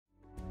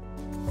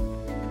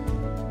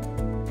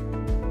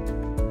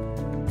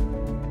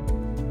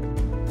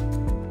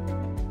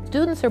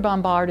Students are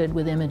bombarded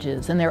with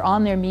images and they're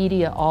on their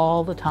media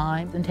all the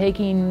time. And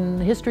taking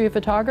history of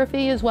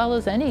photography, as well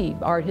as any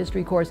art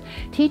history course,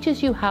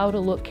 teaches you how to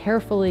look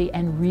carefully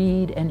and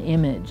read an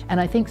image.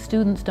 And I think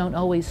students don't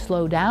always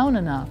slow down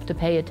enough to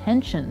pay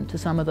attention to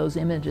some of those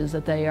images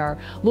that they are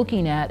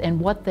looking at and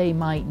what they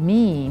might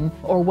mean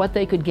or what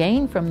they could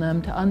gain from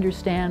them to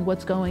understand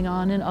what's going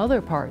on in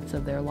other parts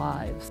of their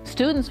lives.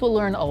 Students will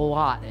learn a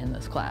lot in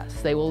this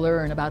class. They will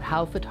learn about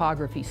how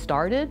photography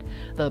started,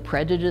 the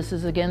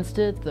prejudices against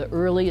it, the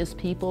earliest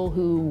people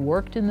who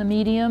worked in the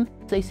medium.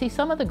 They see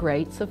some of the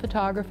greats of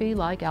photography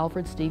like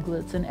Alfred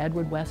Stieglitz and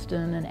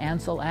Weston and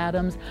Ansel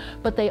Adams,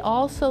 but they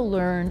also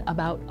learn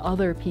about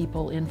other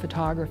people in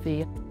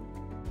photography.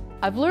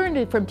 I've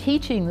learned from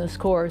teaching this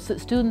course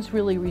that students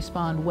really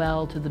respond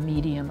well to the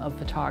medium of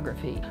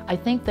photography. I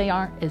think they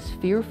aren't as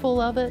fearful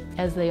of it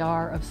as they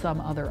are of some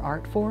other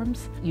art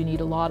forms. You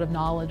need a lot of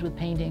knowledge with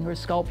painting or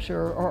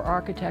sculpture or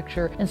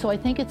architecture, and so I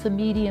think it's a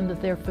medium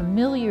that they're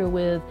familiar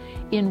with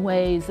in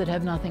ways that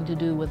have nothing to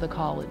do with a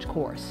college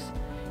course.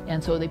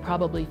 And so they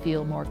probably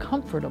feel more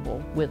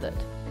comfortable with it.